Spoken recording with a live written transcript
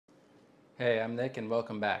Hey, I'm Nick and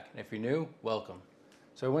welcome back. And if you're new, welcome.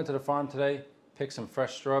 So I went to the farm today, picked some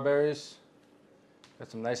fresh strawberries, got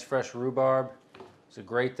some nice fresh rhubarb. It's a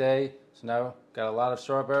great day. So now got a lot of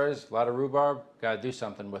strawberries, a lot of rhubarb, got to do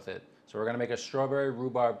something with it. So we're going to make a strawberry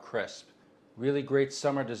rhubarb crisp. Really great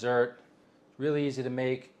summer dessert, really easy to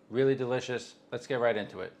make, really delicious. Let's get right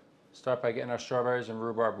into it. Start by getting our strawberries and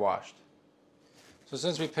rhubarb washed. So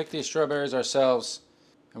since we picked these strawberries ourselves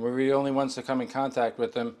and we're the only ones to come in contact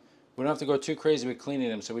with them, we don't have to go too crazy with cleaning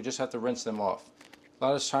them, so we just have to rinse them off. A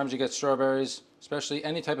lot of times you get strawberries, especially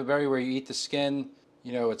any type of berry where you eat the skin,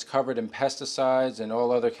 you know, it's covered in pesticides and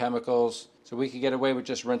all other chemicals. So we could get away with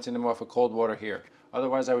just rinsing them off with cold water here.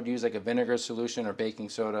 Otherwise I would use like a vinegar solution or baking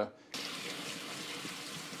soda.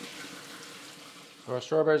 So our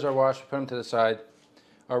strawberries are washed, we put them to the side.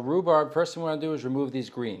 Our rhubarb, first thing we want to do is remove these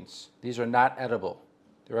greens. These are not edible.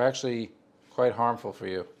 They're actually quite harmful for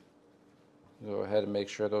you. Go ahead and make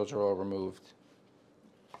sure those are all removed.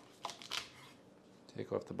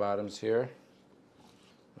 Take off the bottoms here.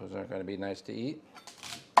 Those aren't going to be nice to eat.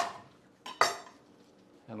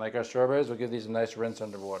 And like our strawberries, we'll give these a nice rinse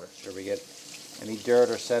under water. Sure we get any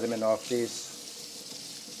dirt or sediment off these.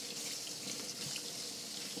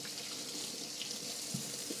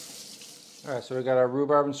 Alright, so we got our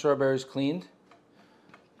rhubarb and strawberries cleaned.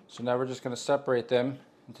 So now we're just going to separate them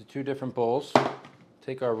into two different bowls.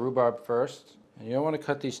 Take our rhubarb first, and you don't want to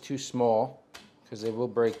cut these too small because they will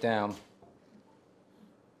break down.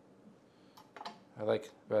 I like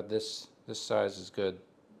about this size is good,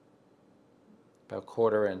 about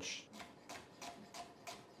 1/4 inch.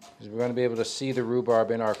 Because we're going to be able to see the rhubarb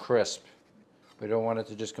in our crisp. We don't want it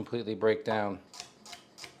to just completely break down.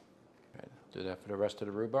 Right, do that for the rest of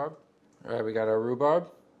the rhubarb. All right, we got our rhubarb.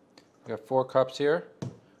 We got 4 cups here.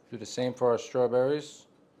 Do the same for our strawberries.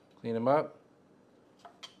 Clean them up.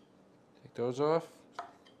 Take those off.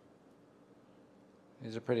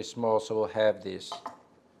 These are pretty small, so we'll halve these.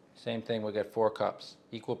 Same thing, we'll get 4 cups.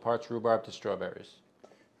 Equal parts rhubarb to strawberries.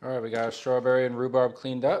 All right, we got our strawberry and rhubarb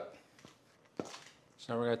cleaned up.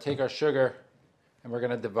 So now we're going to take our sugar and we're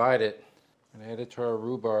going to divide it and add it to our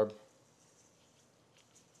rhubarb.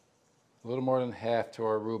 A little more than half to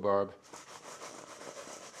our rhubarb.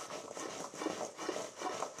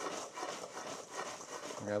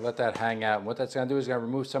 We're going to let that hang out. And what that's going to do is going to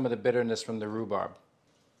remove some of the bitterness from the rhubarb.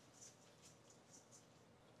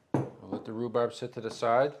 We'll let the rhubarb sit to the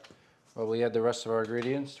side while we add the rest of our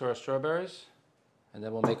ingredients to our strawberries. And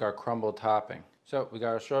then we'll make our crumbled topping. So we got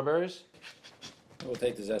our strawberries. We'll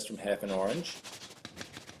take the zest from half an orange.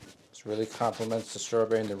 This really complements the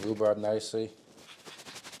strawberry and the rhubarb nicely.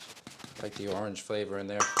 I like the orange flavor in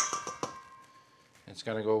there. It's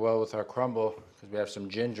going to go well with our crumble because we have some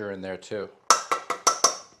ginger in there too.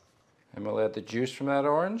 And we'll add the juice from that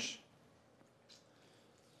orange.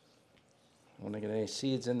 I don't want to get any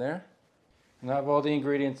seeds in there. And I have all the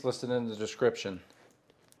ingredients listed in the description.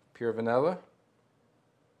 Pure vanilla,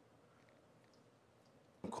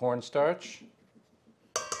 cornstarch,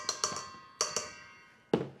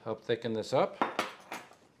 help thicken this up,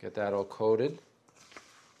 get that all coated.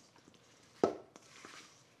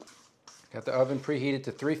 Got the oven preheated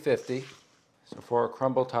to 350. So for our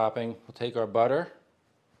crumble topping, we'll take our butter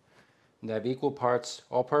and have equal parts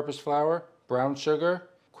all-purpose flour, brown sugar,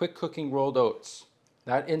 quick cooking rolled oats.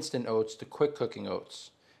 Not instant oats, the quick cooking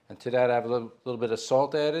oats. And to that I have a little bit of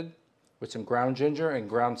salt added with some ground ginger and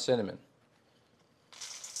ground cinnamon.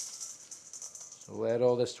 So we'll add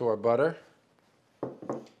all this to our butter.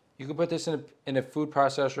 You can put this in a food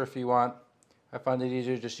processor if you want. I find it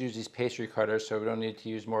easier to just use these pastry cutters so we don't need to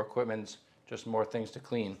use more equipment, just more things to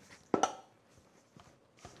clean.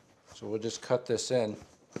 So we'll just cut this in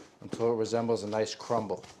until it resembles a nice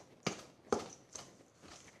crumble.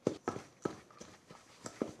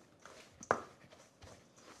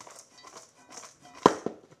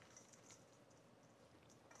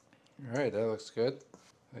 Alright, that looks good.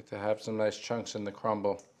 I like to have some nice chunks in the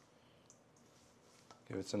crumble.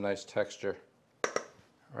 Give it some nice texture.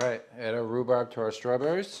 Alright, add our rhubarb to our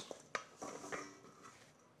strawberries.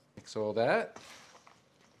 Mix all that.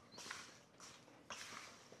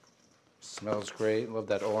 Smells great, love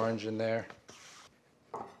that orange in there.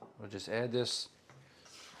 We'll just add this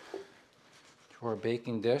to our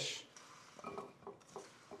baking dish.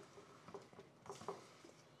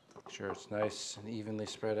 Make sure it's nice and evenly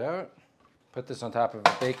spread out. Put this on top of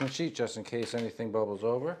a baking sheet just in case anything bubbles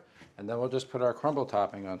over. And then we'll just put our crumble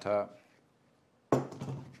topping on top.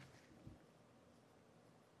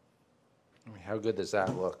 How good does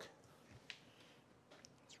that look?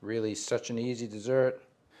 It's really such an easy dessert.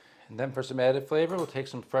 And then for some added flavor, we'll take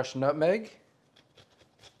some fresh nutmeg.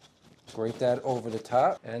 Grate that over the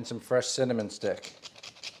top, and some fresh cinnamon stick.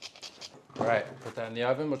 All right, put that in the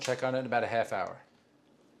oven. We'll check on it in about a half hour.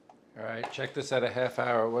 All right, check this at a half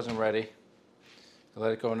hour. It wasn't ready.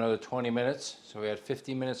 Let it go another 20 minutes. So we had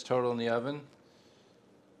 50 minutes total in the oven.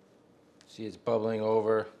 See, it's bubbling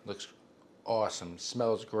over. Looks awesome.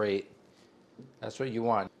 Smells great. That's what you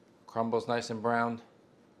want. Crumbles nice and brown.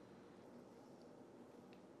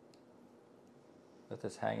 Let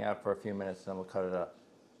this hang out for a few minutes, then we'll cut it up.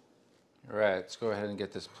 All right, let's go ahead and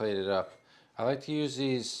get this plated up. I like to use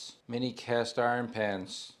these mini cast iron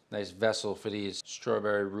pans. Nice vessel for these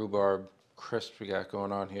strawberry rhubarb crisps we got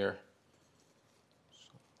going on here.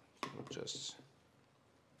 So we'll just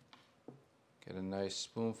get a nice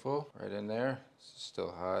spoonful right in there. This is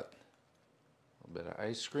still hot. A little bit of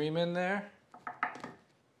ice cream in there.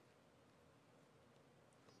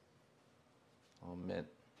 A little mint.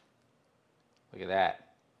 Look at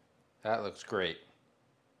that. That looks great.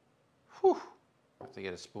 Whew. Have to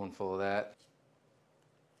get a spoonful of that.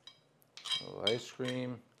 A little ice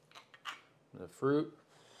cream. The fruit.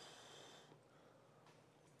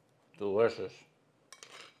 Delicious.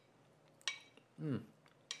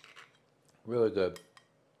 Really good.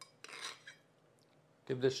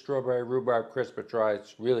 Give this strawberry rhubarb crisp a try.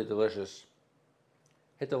 It's really delicious.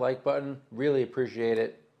 Hit the like button. Really appreciate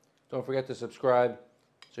it. Don't forget to subscribe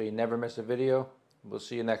so you never miss a video. We'll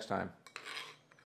see you next time.